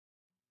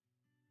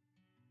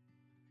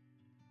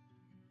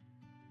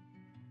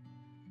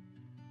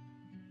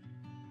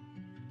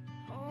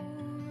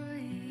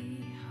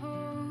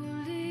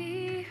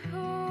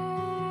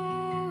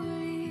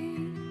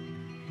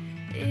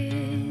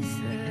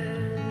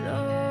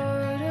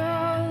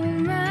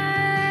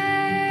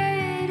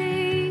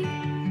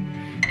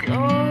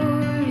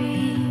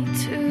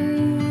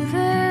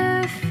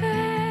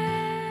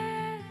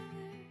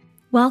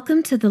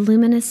Welcome to the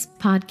Luminous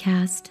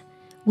podcast,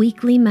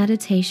 weekly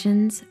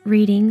meditations,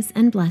 readings,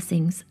 and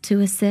blessings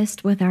to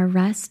assist with our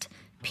rest,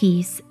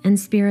 peace, and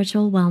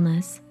spiritual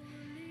wellness.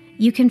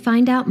 You can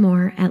find out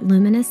more at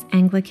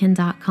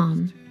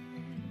luminousanglican.com.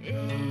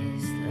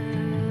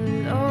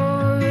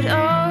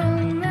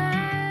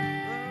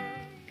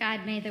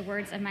 God, may the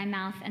words of my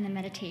mouth and the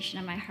meditation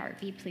of my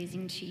heart be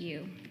pleasing to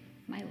you,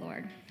 my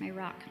Lord, my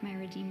rock, my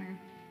Redeemer.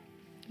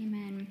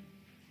 Amen.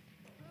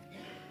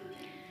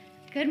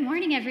 Good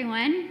morning,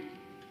 everyone.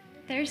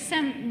 There's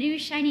some new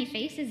shiny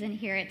faces in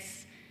here.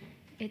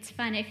 It's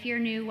fun. If you're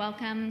new,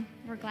 welcome.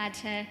 We're glad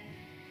to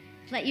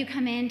let you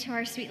come into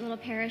our sweet little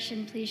parish,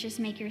 and please just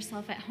make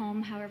yourself at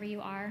home however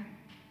you are.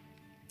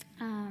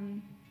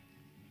 I'm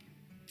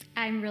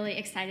really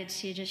excited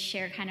to just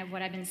share kind of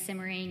what I've been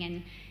simmering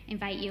and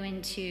invite you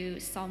into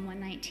Psalm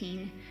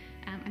 119.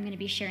 I'm going to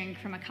be sharing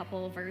from a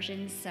couple of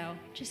versions, so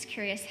just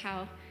curious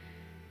how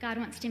God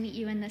wants to meet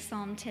you in this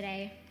psalm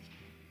today.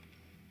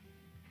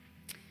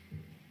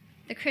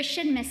 The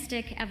Christian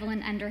mystic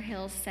Evelyn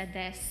Underhill said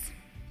this: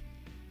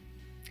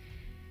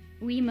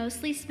 "We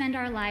mostly spend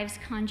our lives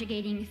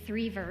conjugating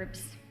three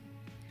verbs: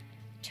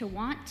 to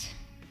want,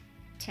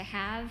 to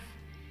have,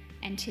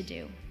 and to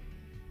do.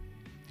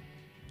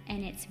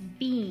 And it's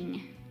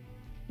being,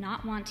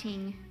 not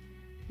wanting,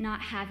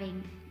 not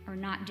having, or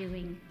not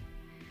doing,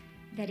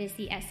 that is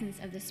the essence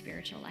of the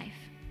spiritual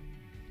life,"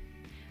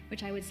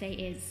 which I would say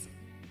is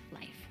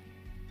life.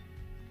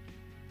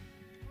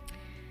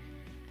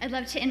 I'd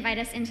love to invite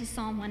us into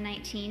Psalm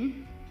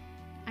 119.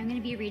 I'm going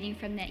to be reading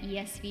from the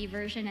ESV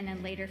version and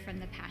then later from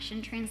the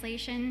Passion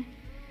Translation.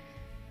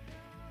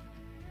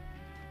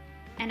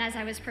 And as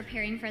I was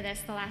preparing for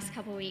this the last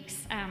couple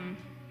weeks,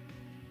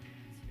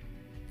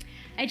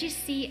 I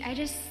just see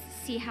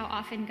how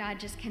often God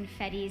just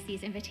confettis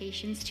these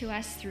invitations to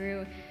us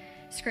through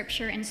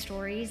scripture and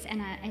stories,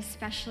 and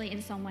especially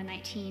in Psalm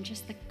 119,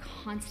 just the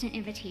constant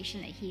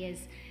invitation that he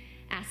is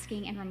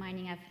asking and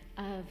reminding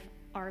of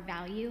our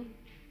value,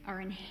 our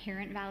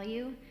inherent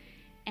value,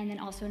 and then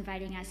also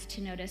inviting us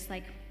to notice,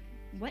 like,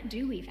 what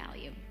do we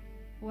value?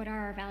 What are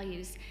our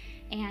values?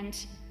 And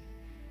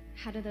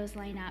how do those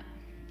line up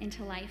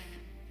into life?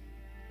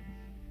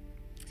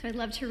 So I'd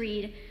love to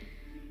read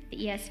the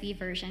ESV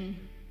version.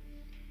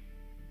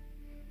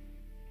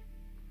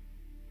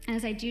 And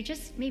as I do,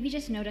 just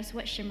notice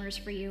what shimmers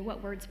for you,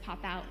 what words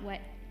pop out,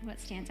 what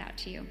stands out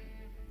to you.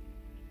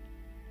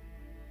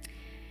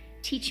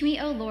 "Teach me,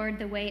 O Lord,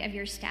 the way of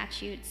your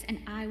statutes, and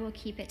I will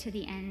keep it to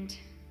the end.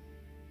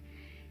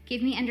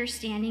 Give me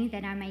understanding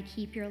that I may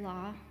keep your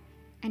law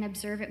and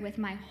observe it with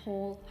my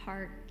whole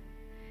heart.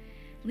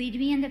 Lead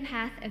me in the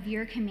path of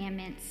your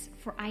commandments,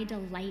 for I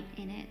delight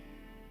in it.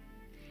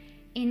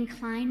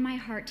 Incline my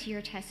heart to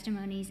your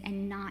testimonies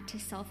and not to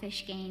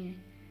selfish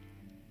gain."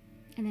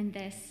 And then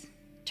this: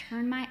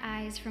 "Turn my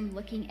eyes from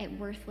looking at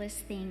worthless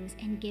things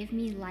and give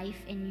me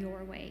life in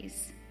your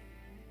ways.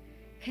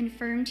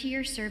 Confirm to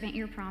your servant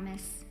your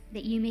promise,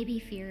 that you may be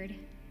feared.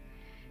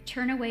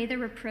 Turn away the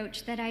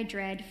reproach that I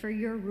dread, for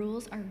your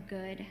rules are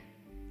good.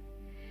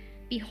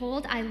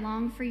 Behold, I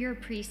long for your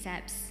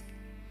precepts.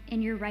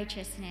 In your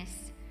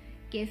righteousness,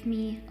 give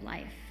me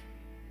life."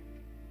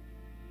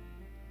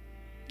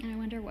 And I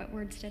wonder what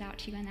word stood out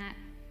to you in that.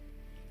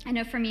 I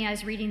know for me, I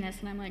was reading this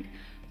and I'm like,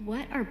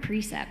 what are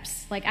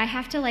precepts? Like, I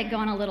have to go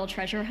on a little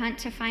treasure hunt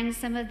to find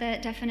some of the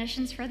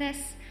definitions for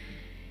this.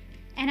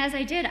 And as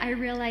I did, I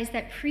realized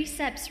that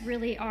precepts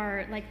really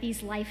are like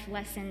these life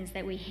lessons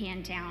that we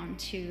hand down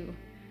to,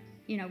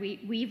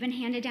 we've been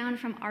handed down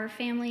from our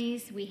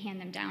families, we hand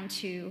them down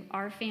to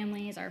our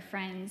families, our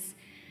friends.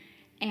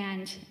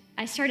 And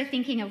I started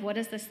thinking of, what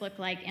does this look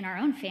like in our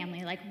own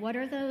family? Like, what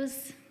are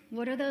those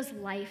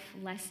life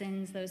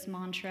lessons, those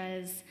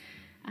mantras,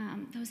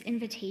 those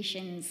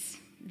invitations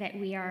that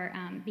we are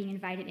being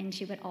invited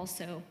into, but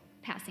also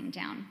passing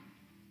down?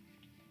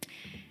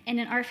 And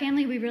in our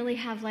family, we really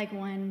have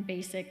one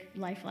basic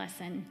life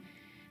lesson,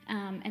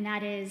 and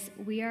that is,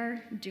 we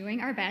are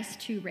doing our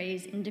best to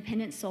raise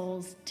independent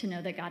souls to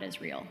know that God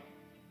is real.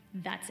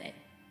 That's it.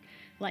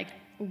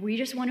 We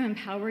just want to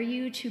empower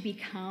you to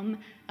become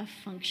a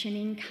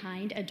functioning,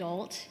 kind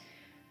adult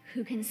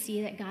who can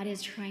see that God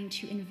is trying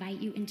to invite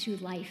you into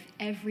life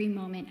every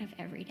moment of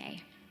every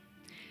day.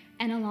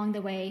 And along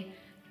the way,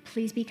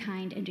 please be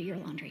kind and do your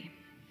laundry.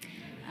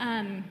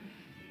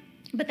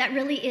 But that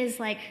really is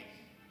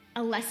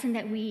a lesson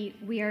that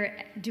we are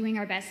doing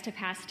our best to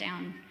pass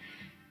down.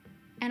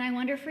 And I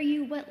wonder for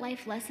you, what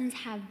life lessons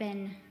have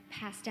been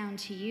passed down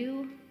to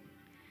you?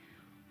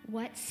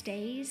 What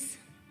stays?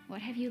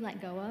 What have you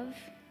let go of?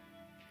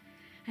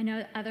 I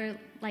know other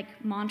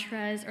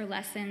mantras or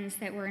lessons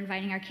that we're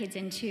inviting our kids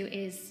into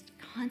is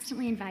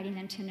constantly inviting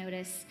them to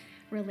notice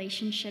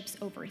relationships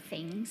over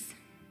things.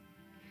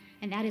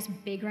 And that is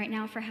big right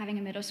now for having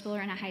a middle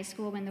schooler and a high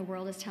school, when the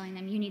world is telling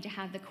them you need to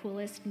have the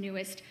coolest,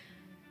 newest,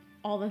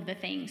 all of the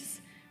things.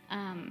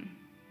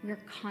 We're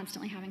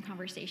constantly having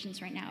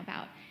conversations right now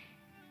about,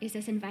 is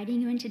this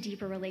inviting you into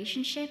deeper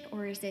relationship,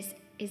 or is this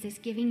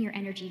giving your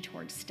energy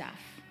towards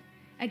stuff?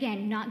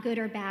 Again, not good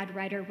or bad,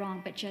 right or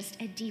wrong, but just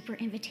a deeper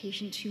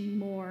invitation to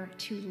more,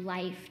 to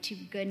life, to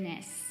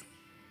goodness.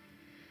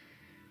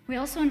 We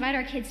also invite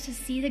our kids to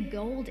see the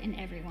gold in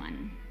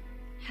everyone.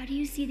 How do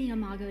you see the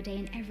Imago Dei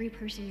in every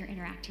person you're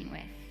interacting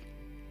with?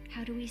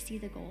 How do we see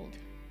the gold?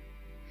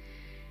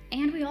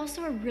 And we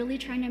also are really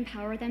trying to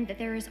empower them that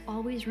there is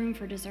always room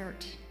for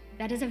dessert.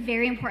 That is a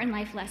very important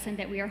life lesson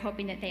that we are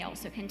hoping that they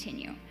also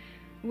continue,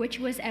 which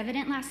was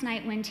evident last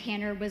night when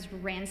Tanner was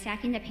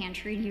ransacking the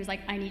pantry and he was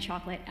like, I need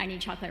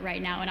chocolate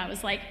right now. And I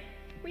was like,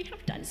 we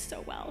have done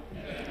so well.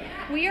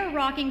 We are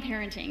rocking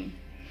parenting.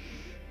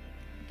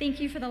 Thank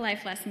you for the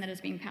life lesson that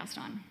is being passed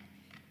on.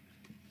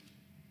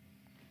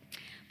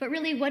 But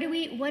really, what do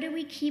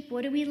we keep,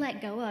 what do we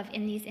let go of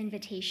in these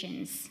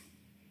invitations,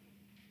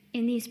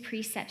 in these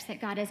precepts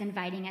that God is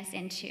inviting us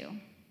into?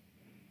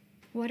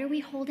 What are we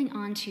holding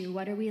on to?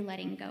 What are we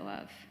letting go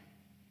of?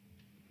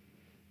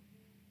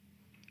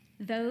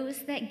 Those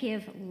that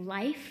give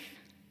life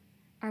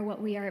are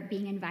what we are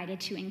being invited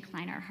to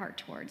incline our heart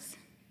towards.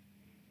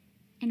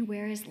 And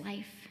where is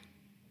life?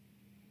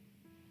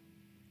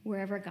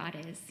 Wherever God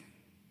is.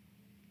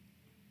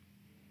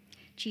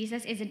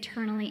 Jesus is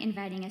eternally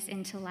inviting us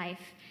into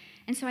life.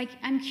 And so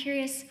I'm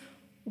curious,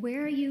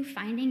 where are you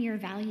finding your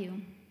value?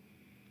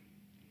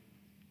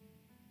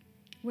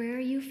 Where are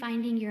you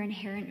finding your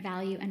inherent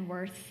value and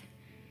worth?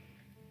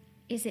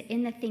 Is it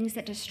in the things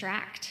that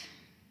distract?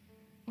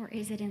 Or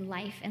is it in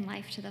life and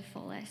life to the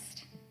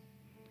fullest?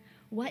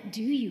 What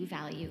do you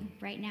value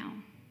right now?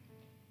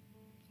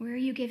 Where are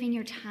you giving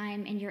your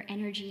time and your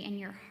energy and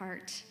your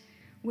heart?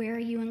 Where are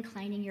you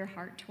inclining your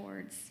heart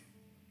towards?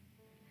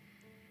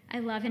 I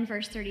love in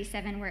verse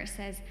 37 where it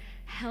says,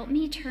 help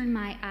me turn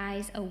my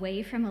eyes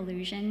away from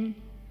illusion.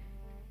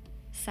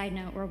 Side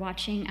note, we're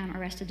watching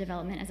Arrested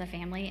Development as a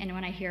family, and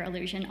when I hear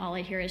illusion, all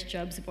I hear is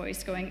Job's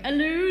voice going,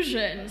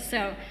 illusion!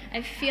 So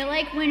I feel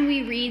like when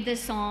we read the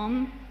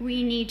psalm,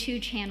 we need to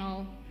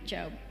channel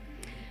Job.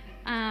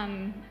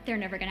 They're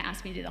never going to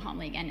ask me to do the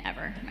homily again,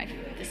 ever.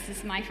 This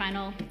is my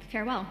final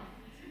farewell.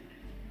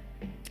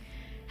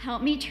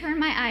 Help me turn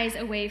my eyes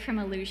away from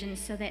illusions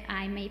so that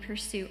I may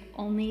pursue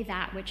only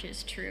that which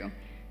is true.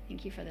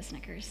 Thank you for the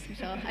Snickers.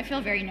 I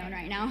feel very known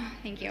right now.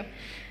 Thank you.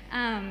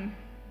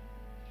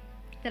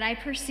 That I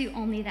pursue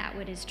only that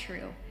what is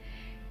true.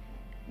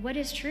 What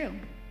is true?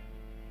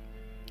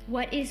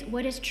 What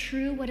is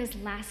true, what is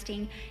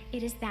lasting?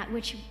 It is that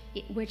which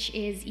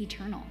is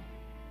eternal.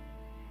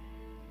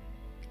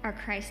 Our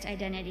Christ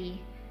identity,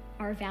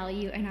 our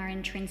value, and our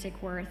intrinsic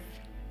worth.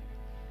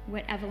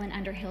 What Evelyn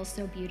Underhill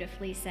so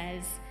beautifully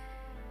says,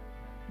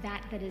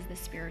 that is the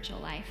spiritual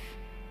life.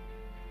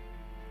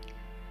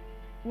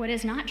 What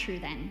is not true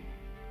then?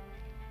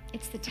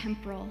 It's the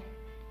temporal,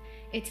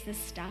 it's the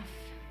stuff,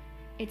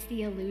 it's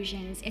the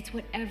illusions, it's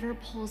whatever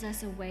pulls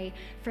us away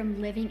from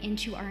living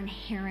into our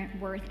inherent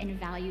worth and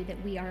value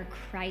that we are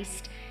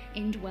Christ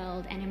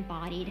indwelled and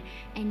embodied,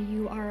 and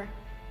you are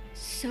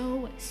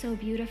so, so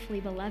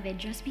beautifully beloved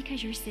just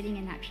because you're sitting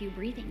in that pew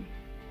breathing.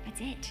 That's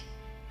it.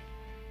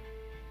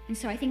 And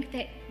so I think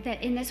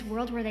that in this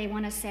world where they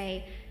want to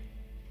say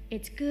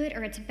it's good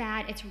or it's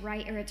bad, it's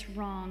right or it's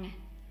wrong,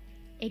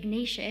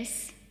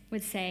 Ignatius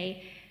would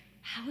say,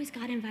 how is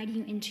God inviting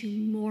you into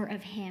more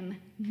of him,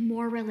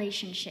 more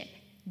relationship,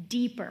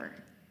 deeper?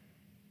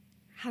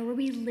 How are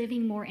we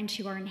living more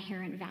into our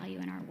inherent value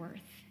and our worth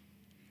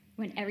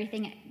when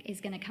everything is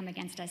going to come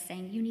against us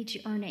saying, you need to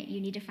earn it, you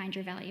need to find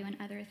your value in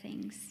other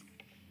things?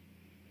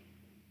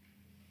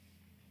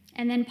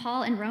 And then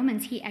Paul in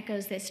Romans, he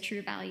echoes this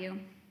true value.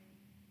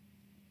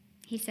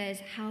 He says,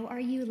 how are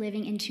you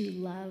living into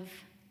love,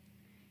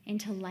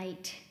 into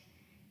light,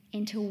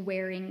 into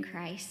wearing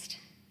Christ?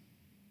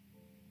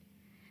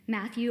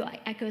 Matthew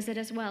echoes it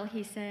as well.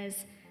 He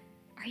says,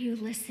 are you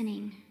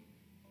listening?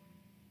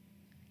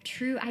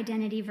 True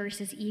identity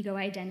versus ego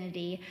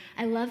identity.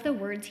 I love the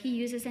words he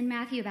uses in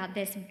Matthew about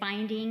this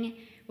binding.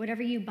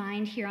 Whatever you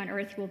bind here on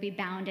earth will be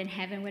bound in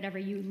heaven. Whatever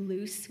you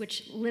loose,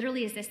 which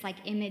literally is this like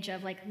image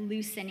of like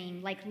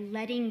loosening, like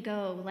letting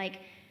go,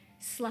 like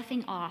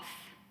sloughing off.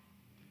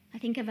 I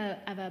think of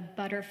a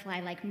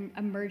butterfly like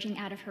emerging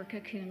out of her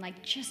cocoon,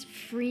 like just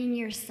freeing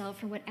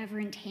yourself from whatever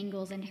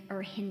entangles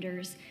or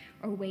hinders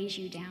or weighs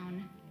you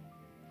down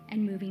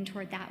and moving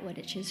toward that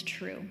which is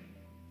true.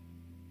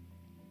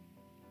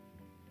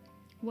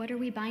 What are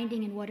we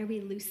binding and what are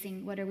we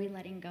loosing? What are we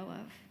letting go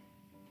of?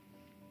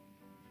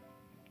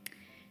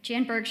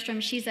 Jan Bergstrom,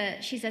 she's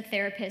a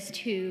therapist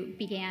who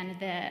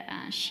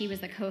began she was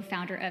the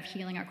co-founder of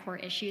Healing Our Core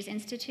Issues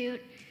Institute.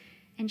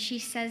 And she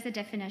says the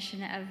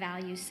definition of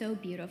value so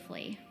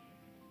beautifully.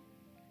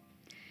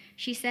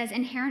 She says,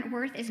 inherent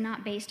worth is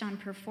not based on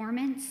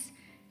performance,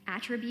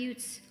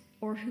 attributes,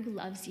 or who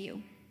loves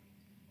you.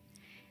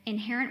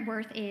 Inherent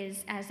worth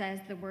is, as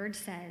the word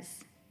says,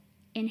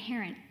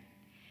 inherent.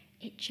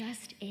 It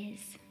just is.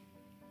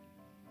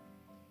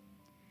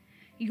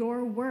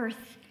 Your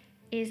worth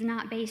is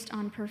not based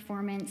on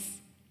performance,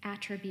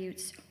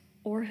 attributes,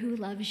 or who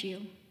loves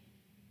you.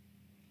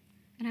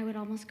 And I would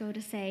almost go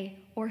to say,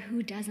 or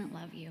who doesn't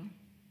love you.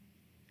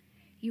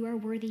 You are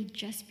worthy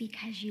just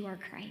because you are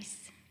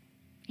Christ,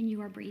 and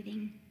you are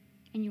breathing,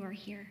 and you are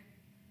here.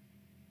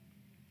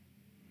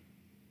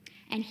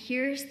 And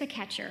here's the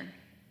catcher.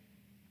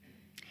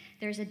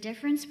 There's a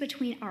difference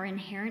between our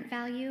inherent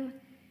value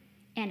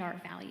and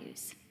our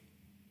values.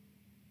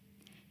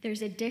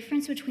 There's a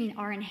difference between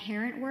our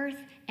inherent worth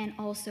and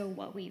also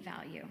what we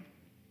value.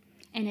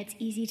 And it's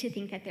easy to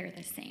think that they're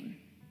the same.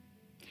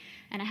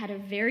 And I had a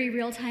very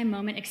real-time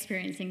moment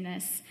experiencing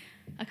this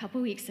a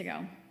couple weeks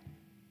ago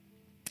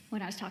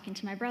when I was talking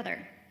to my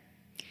brother.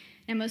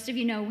 Now, most of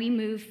you know we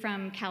moved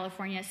from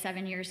California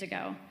 7 years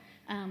ago.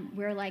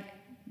 We're like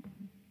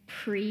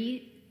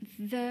pre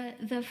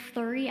the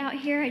flurry out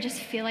here. I just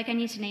feel like I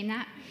need to name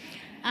that.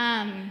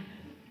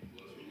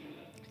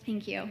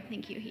 Thank you,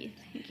 Heath.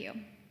 Thank you.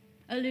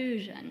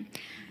 Illusion.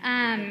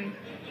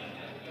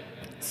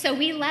 So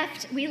we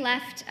left.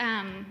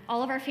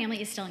 All of our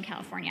family is still in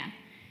California.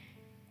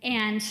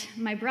 And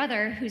my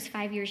brother, who's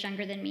 5 years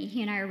younger than me,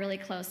 he and I are really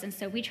close. And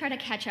so we try to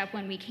catch up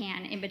when we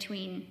can in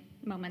between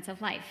moments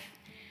of life.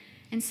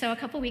 And so a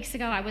couple weeks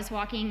ago, I was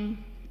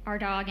walking our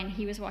dog, and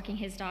he was walking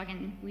his dog,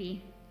 and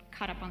we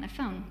caught up on the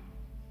phone.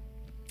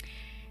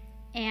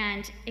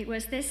 And it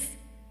was this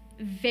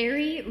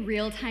very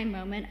real-time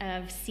moment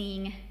of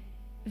seeing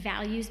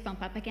values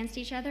bump up against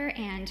each other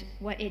and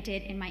what it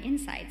did in my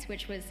insides,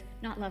 which was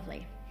not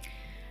lovely.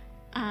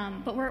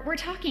 But we're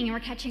talking and we're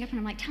catching up, and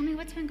I'm like, tell me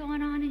what's been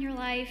going on in your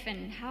life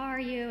and how are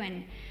you?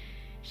 And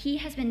he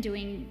has been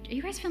doing, are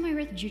you guys familiar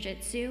with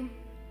jujitsu?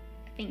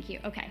 Thank you.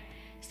 Okay.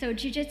 So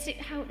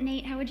jujitsu,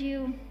 Nate, how would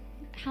you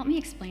help me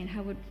explain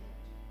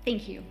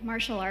thank you,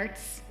 martial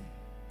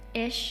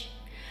arts-ish.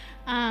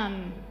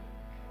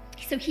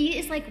 So he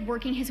is like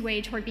working his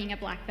way toward being a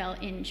black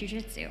belt in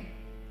jujitsu.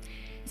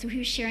 So he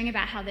was sharing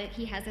about how that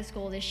he has this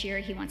goal this year.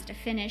 He wants to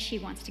finish. He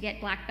wants to get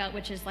black belt,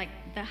 which is like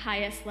the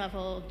highest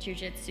level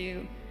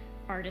jujitsu,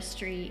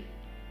 artistry,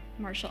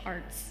 martial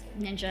arts,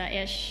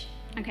 ninja-ish.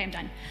 Okay, I'm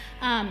done.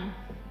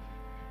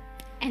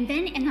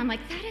 And I'm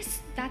like,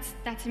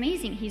 that's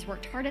amazing. He's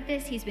worked hard at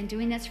this. He's been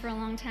doing this for a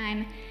long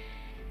time.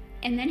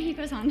 And then he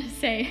goes on to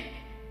say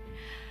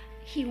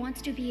he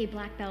wants to be a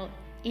black belt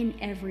in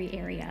every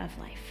area of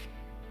life.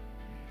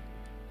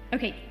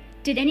 Okay.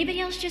 Did anybody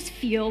else just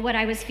feel what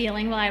I was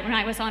feeling when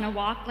I was on a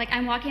walk? Like,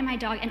 I'm walking my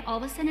dog, and all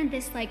of a sudden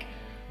this, like,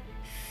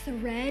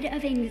 thread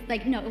of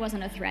no, it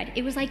wasn't a thread.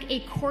 It was like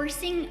a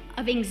coursing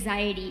of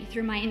anxiety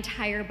through my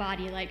entire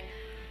body, like,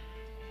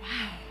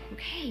 wow,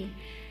 okay.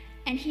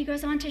 And he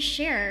goes on to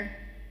share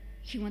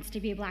he wants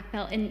to be a black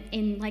belt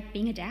in like,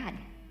 being a dad.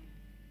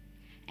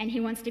 And he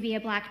wants to be a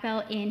black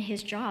belt in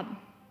his job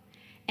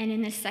and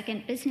in this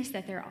second business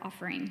that they're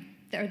offering,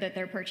 or that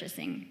they're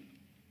purchasing.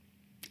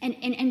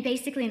 And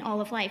basically in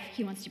all of life,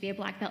 he wants to be a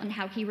black belt in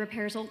how he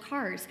repairs old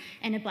cars,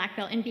 and a black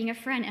belt in being a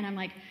friend. And I'm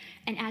like,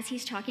 and as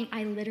he's talking,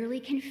 I literally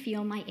can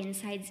feel my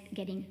insides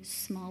getting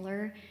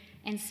smaller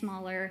and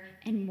smaller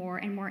and more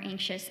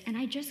anxious. And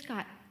I just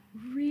got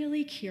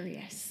really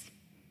curious.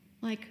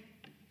 Like,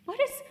 what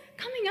is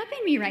coming up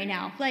in me right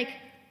now? Like,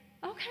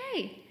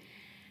 okay.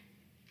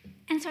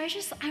 And so I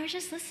was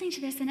just listening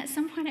to this, and at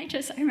some point I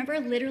remember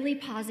literally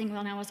pausing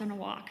when I was on a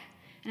walk.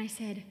 And I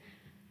said,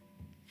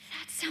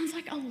 that sounds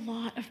like a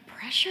lot of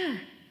pressure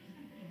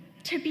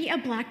to be a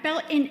black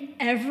belt in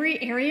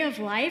every area of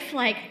life.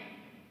 Like,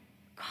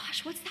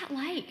 gosh, what's that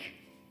like?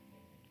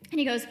 And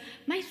he goes,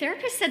 my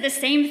therapist said the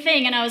same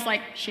thing. And I was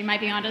like, she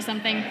might be onto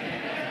something.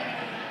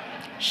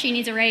 She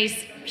needs a raise.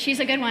 She's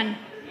a good one.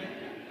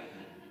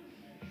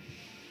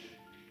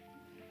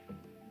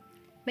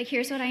 But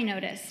here's what I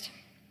noticed.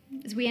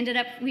 As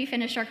we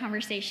finished our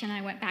conversation,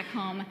 I went back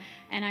home,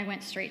 and I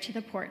went straight to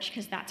the porch,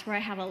 because that's where I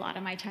have a lot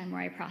of my time where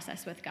I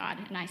process with God.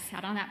 And I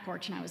sat on that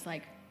porch, and I was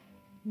like,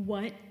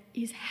 what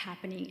is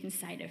happening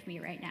inside of me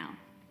right now?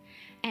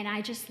 And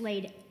I just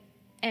laid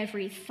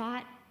every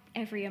thought,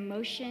 every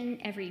emotion,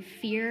 every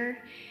fear,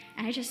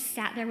 and I just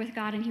sat there with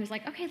God, and he was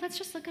like, okay, let's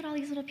just look at all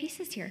these little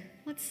pieces here.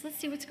 Let's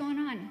see what's going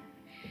on.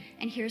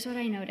 And here's what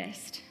I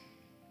noticed.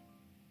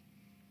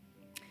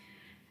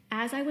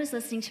 As I was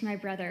listening to my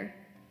brother,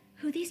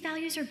 who these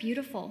values are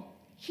beautiful.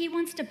 He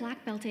wants to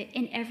black belt it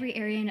in every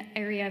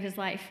area of his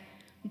life.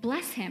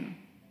 Bless him.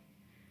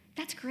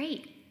 That's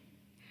great.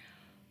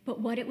 But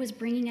what it was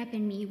bringing up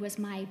in me was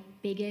my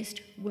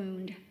biggest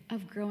wound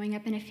of growing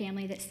up in a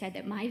family that said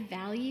that my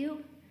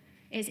value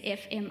is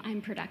if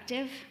I'm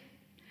productive,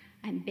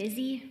 I'm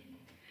busy,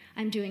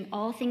 I'm doing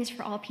all things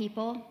for all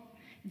people,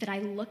 that I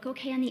look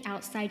okay on the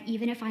outside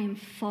even if I am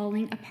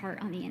falling apart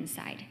on the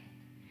inside.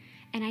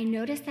 And I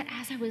noticed that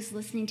as I was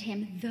listening to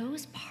him,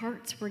 those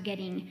parts were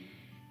getting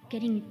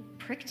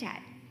pricked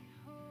at.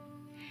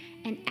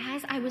 And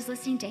as I was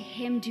listening to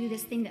him do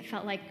this thing that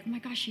felt like, oh my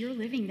gosh, you're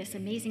living this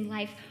amazing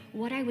life,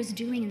 what I was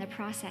doing in the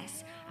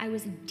process, I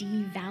was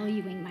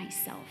devaluing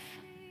myself.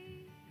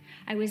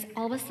 I was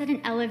all of a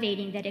sudden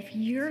elevating that if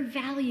your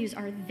values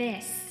are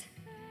this,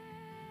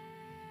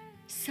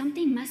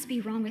 something must be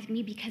wrong with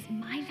me, because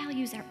my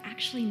values are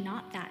actually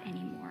not that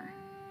anymore.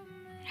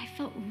 I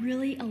felt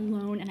really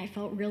alone, and I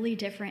felt really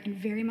different, and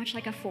very much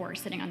like a 4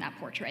 sitting on that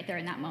porch right there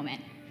in that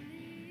moment.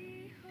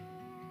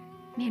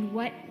 man,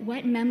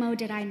 what memo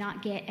did I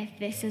not get if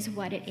this is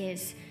what it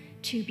is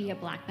to be a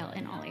black belt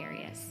in all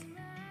areas?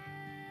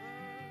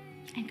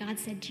 And God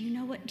said, do you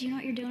know what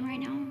you're doing right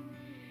now?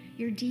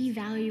 You're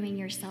devaluing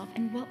yourself.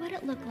 And what would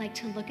it look like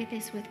to look at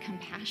this with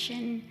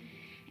compassion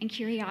and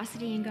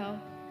curiosity and go,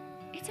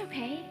 it's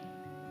okay.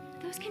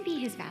 Those can be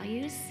his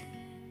values.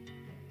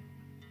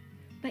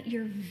 But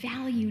your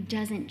value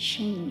doesn't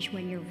change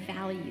when your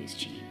values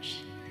change.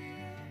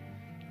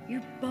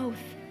 You're both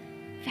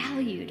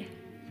valued.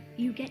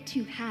 You get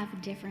to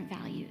have different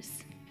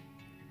values.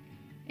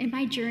 In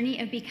my journey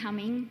of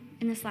becoming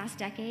in this last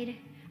decade,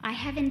 I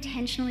have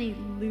intentionally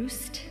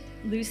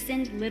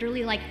loosened,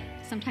 literally like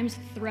sometimes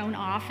thrown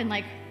off and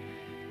like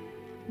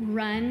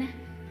run,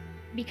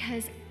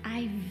 because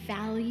I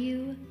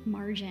value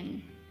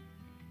margin.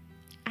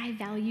 I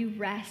value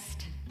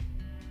rest.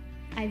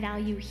 I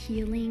value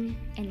healing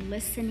and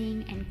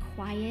listening and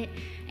quiet.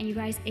 And you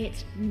guys,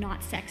 it's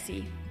not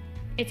sexy.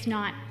 It's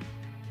not.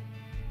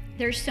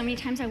 There's so many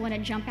times I want to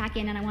jump back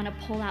in and I want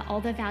to pull out all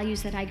the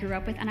values that I grew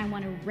up with and I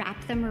want to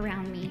wrap them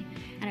around me.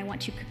 And I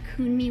want to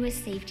cocoon me with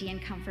safety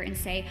and comfort and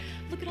say,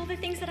 look at all the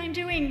things that I'm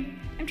doing.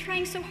 I'm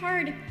trying so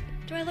hard.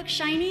 Do I look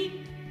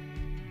shiny?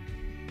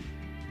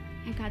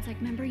 And God's like,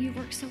 remember, you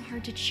worked so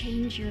hard to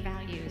change your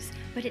values,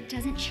 but it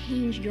doesn't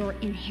change your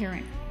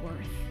inherent worth.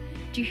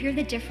 Do you hear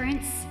the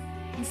difference?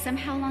 And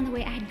somehow along the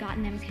way, I had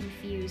gotten them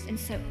confused. And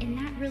so in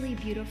that really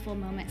beautiful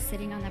moment,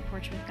 sitting on the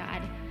porch with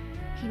God,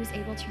 he was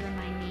able to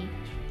remind me,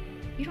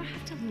 you don't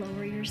have to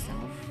lower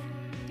yourself.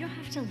 You don't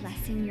have to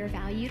lessen your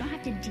value. You don't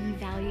have to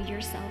devalue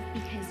yourself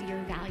because your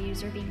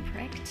values are being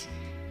pricked.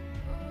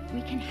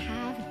 We can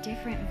have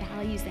different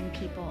values than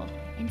people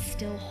and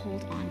still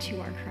hold on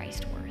to our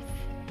Christ worth.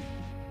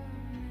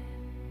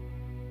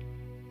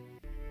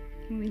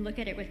 When we look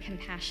at it with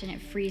compassion,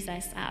 it frees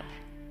us up.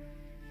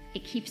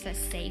 It keeps us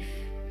safe.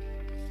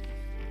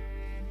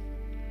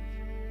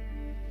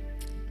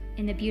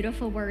 In the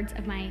beautiful words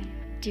of my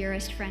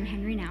dearest friend,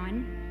 Henry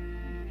Nouwen,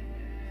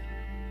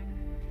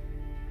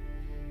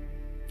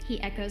 he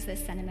echoes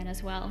this sentiment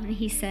as well. And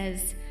he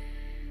says,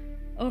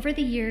 over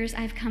the years,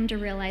 I've come to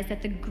realize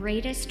that the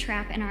greatest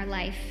trap in our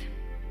life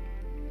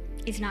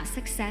is not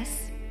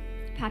success,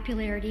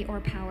 popularity, or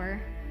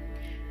power,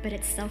 but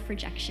it's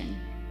self-rejection.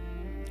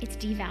 It's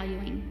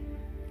devaluing.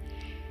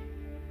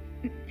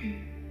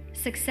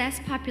 Success,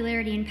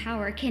 popularity, and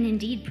power can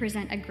indeed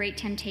present a great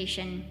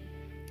temptation,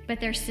 but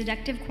their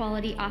seductive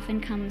quality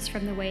often comes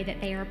from the way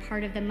that they are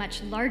part of the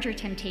much larger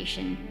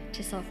temptation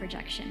to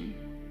self-rejection.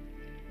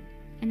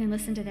 And then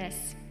listen to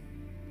this.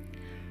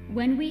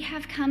 When we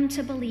have come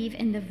to believe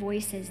in the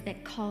voices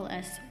that call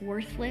us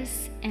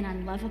worthless and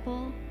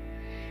unlovable,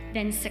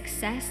 then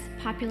success,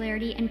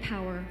 popularity, and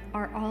power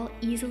are all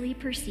easily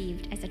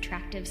perceived as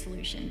attractive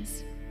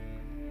solutions.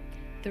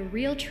 The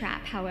real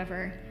trap,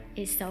 however,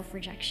 is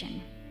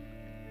self-rejection.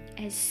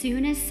 As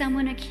soon as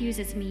someone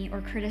accuses me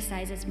or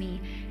criticizes me,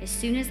 as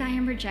soon as I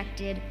am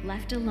rejected,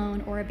 left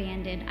alone, or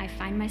abandoned, I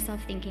find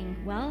myself thinking,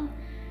 well,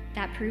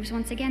 that proves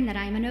once again that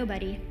I am a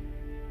nobody.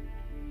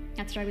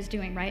 That's what I was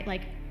doing, right?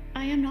 Like,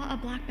 I am not a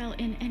black belt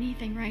in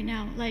anything right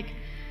now. Like,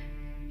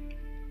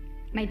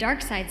 my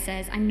dark side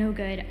says, I'm no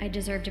good, I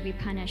deserve to be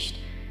punished,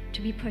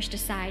 to be pushed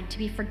aside, to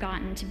be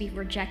forgotten, to be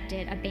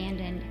rejected,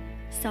 abandoned.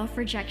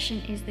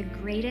 Self-rejection is the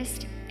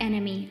greatest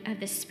enemy of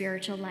the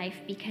spiritual life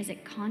because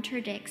it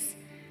contradicts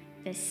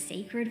the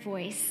sacred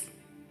voice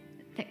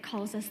that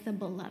calls us the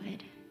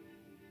beloved.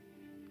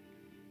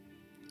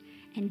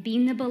 And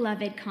being the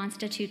beloved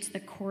constitutes the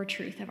core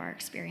truth of our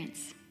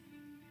experience.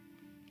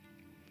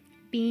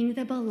 Being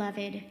the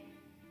beloved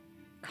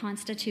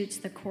constitutes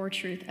the core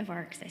truth of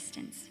our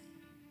existence.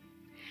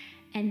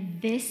 And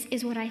this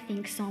is what I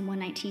think Psalm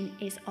 119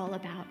 is all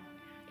about,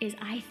 is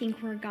I think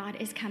where God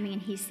is coming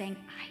and he's saying,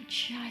 I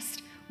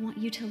just want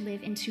you to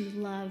live into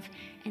love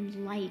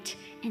and light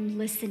and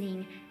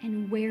listening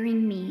and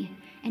wearing me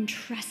and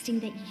trusting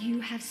that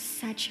you have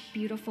such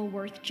beautiful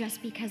worth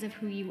just because of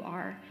who you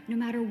are, no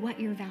matter what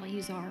your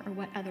values are or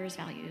what others'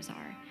 values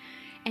are.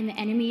 And the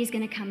enemy is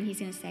going to come and he's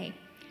going to say,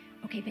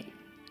 okay, but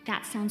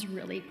that sounds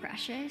really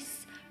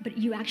precious, but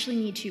you actually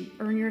need to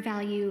earn your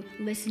value,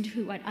 listen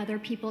to what other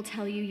people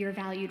tell you you're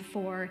valued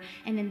for,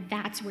 and then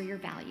that's where your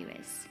value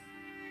is.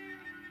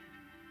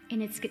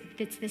 And it's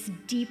this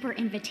deeper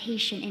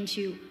invitation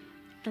into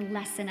the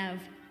lesson of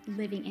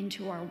living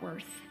into our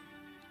worth,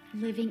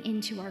 living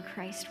into our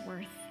Christ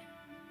worth.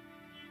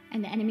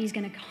 And the enemy is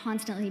going to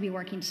constantly be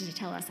working to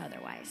tell us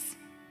otherwise.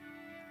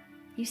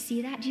 You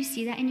see that? Do you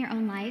see that in your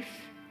own life?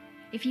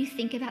 If you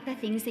think about the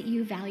things that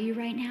you value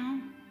right now,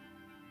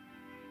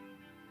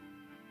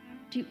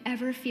 do you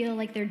ever feel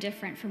like they're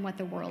different from what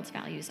the world's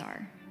values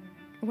are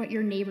or what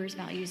your neighbor's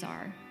values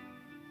are?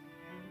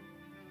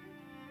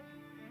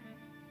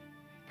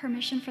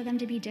 Permission for them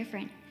to be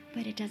different,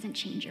 but it doesn't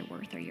change your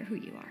worth or who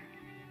you are.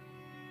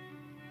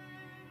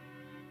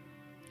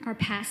 Our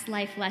past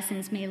life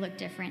lessons may look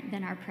different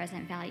than our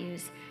present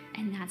values,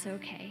 and that's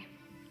okay.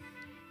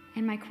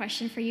 And my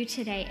question for you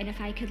today, and if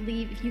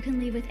you can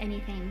leave with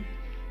anything,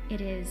 it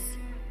is,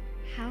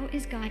 how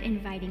is God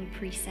inviting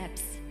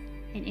precepts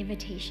and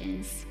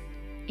invitations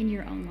in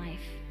your own life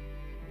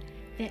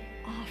that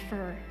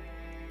offer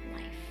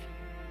life?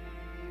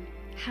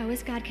 How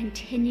is God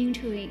continuing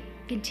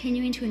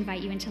to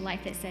invite you into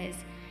life that says,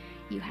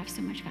 you have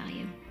so much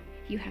value,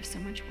 you have so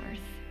much worth?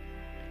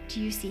 Do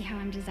you see how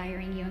I'm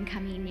desiring you and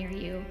coming near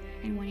you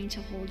and wanting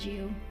to hold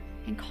you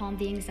and calm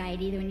the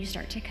anxiety when you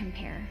start to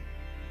compare?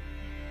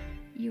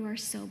 You are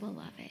so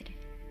beloved.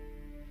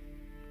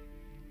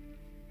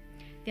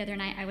 The other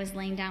night I was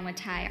laying down with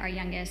Ty, our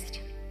youngest.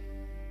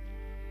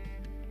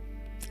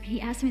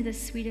 He asked me the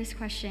sweetest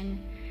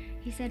question.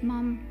 He said,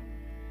 Mom,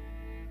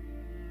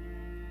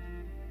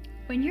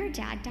 when your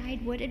dad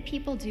died, what did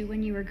people do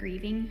when you were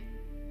grieving?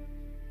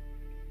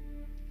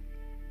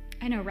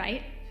 I know,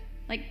 right?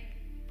 Like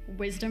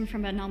wisdom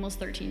from an almost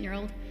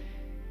 13-year-old.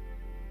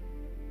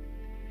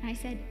 And I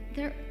said,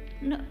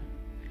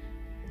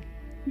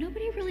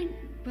 nobody really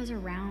was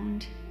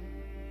around.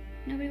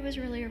 Nobody was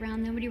really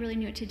around. Nobody really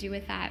knew what to do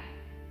with that.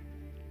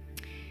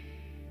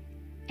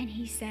 And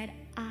he said,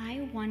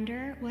 I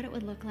wonder what it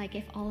would look like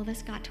if all of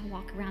us got to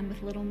walk around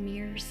with little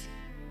mirrors.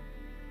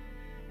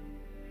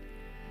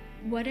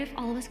 What if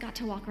all of us got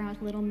to walk around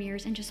with little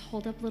mirrors and just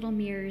hold up little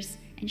mirrors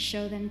and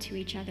show them to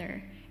each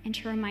other and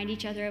to remind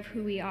each other of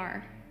who we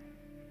are?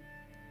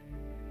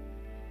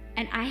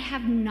 And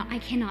I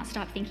cannot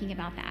stop thinking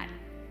about that.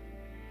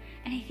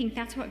 And I think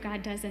that's what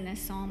God does in this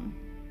psalm.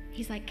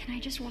 He's like, can I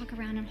just walk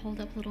around and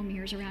hold up little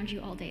mirrors around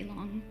you all day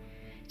long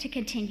to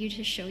continue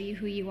to show you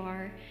who you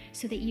are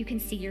so that you can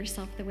see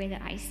yourself the way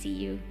that I see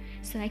you,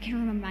 so that I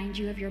can remind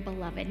you of your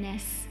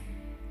belovedness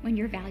when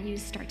your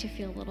values start to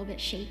feel a little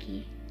bit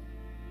shaky?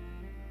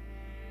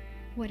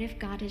 What if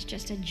God is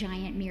just a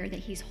giant mirror that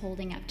he's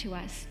holding up to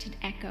us to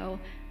echo,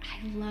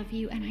 I love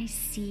you and I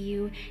see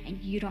you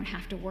and you don't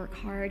have to work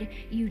hard.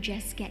 You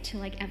just get to,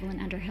 like Evelyn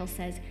Underhill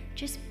says,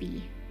 just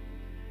be.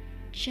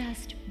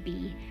 Just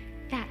be.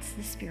 That's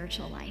the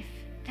spiritual life.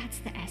 That's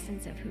the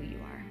essence of who you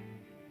are.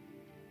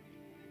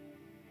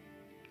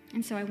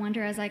 And so I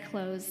wonder as I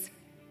close,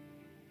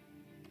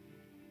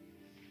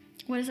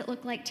 what does it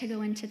look like to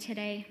go into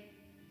today,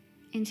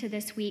 into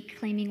this week,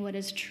 claiming what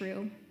is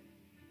true?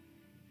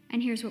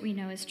 And here's what we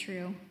know is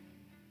true,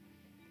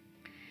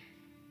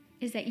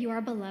 is that you are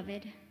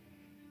beloved.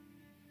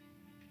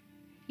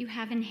 You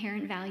have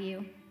inherent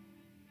value.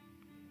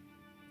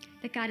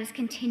 That God is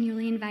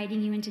continually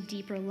inviting you into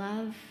deeper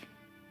love,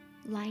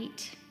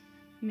 light,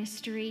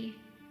 mystery,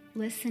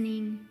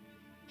 listening,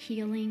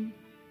 healing,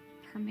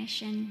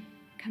 permission,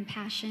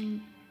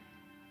 compassion.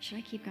 Should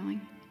I keep going?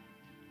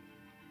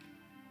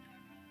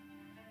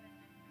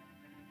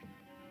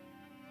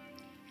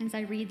 As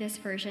I read this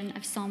version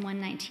of Psalm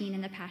 119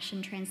 in the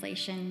Passion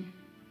Translation,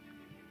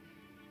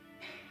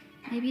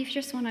 maybe if you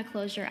just want to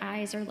close your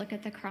eyes or look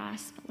at the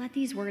cross, but let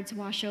these words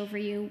wash over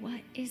you.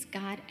 What is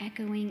God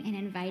echoing and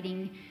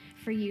inviting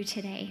for you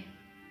today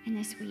and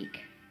this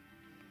week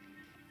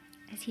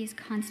as he is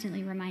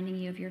constantly reminding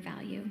you of your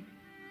value?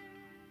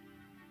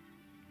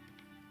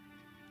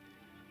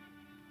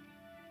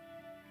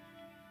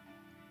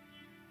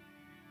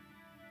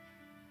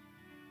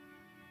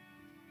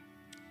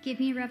 Give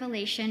me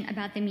revelation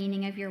about the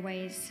meaning of your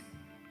ways,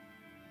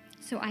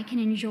 so I can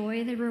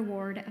enjoy the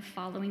reward of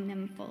following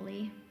them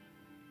fully.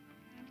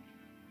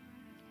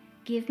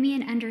 Give me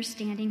an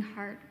understanding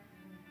heart,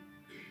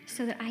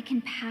 so that I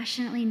can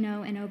passionately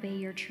know and obey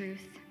your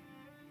truth.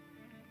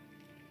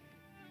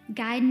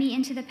 Guide me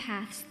into the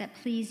paths that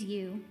please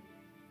you,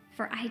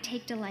 for I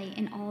take delight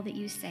in all that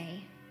you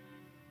say.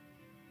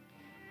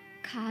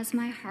 Cause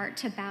my heart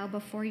to bow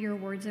before your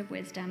words of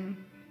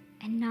wisdom,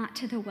 and not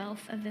to the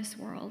wealth of this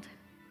world.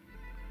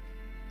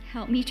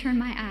 Help me turn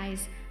my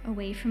eyes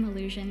away from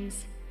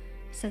illusions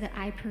so that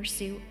I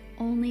pursue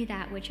only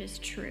that which is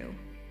true.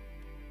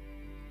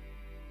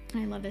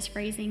 I love this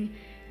phrasing.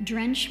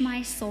 Drench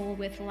my soul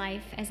with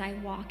life as I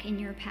walk in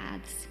your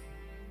paths.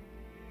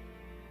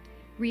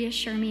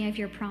 Reassure me of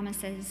your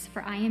promises,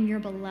 for I am your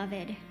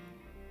beloved,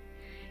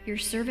 your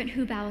servant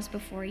who bows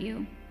before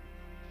you.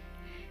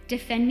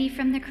 Defend me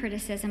from the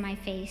criticism I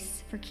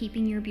face for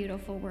keeping your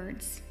beautiful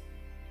words.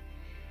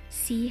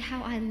 See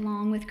how I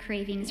long with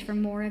cravings for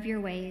more of your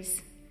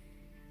ways.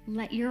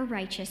 Let your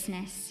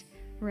righteousness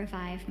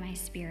revive my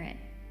spirit.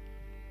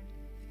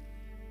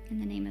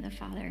 In the name of the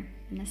Father,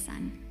 and the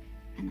Son,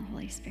 and the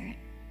Holy Spirit.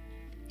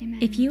 Amen.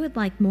 If you would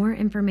like more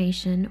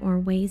information or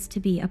ways to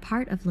be a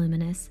part of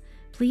Luminous,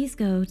 please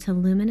go to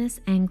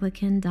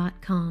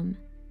luminousanglican.com.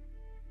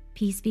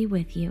 Peace be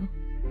with you.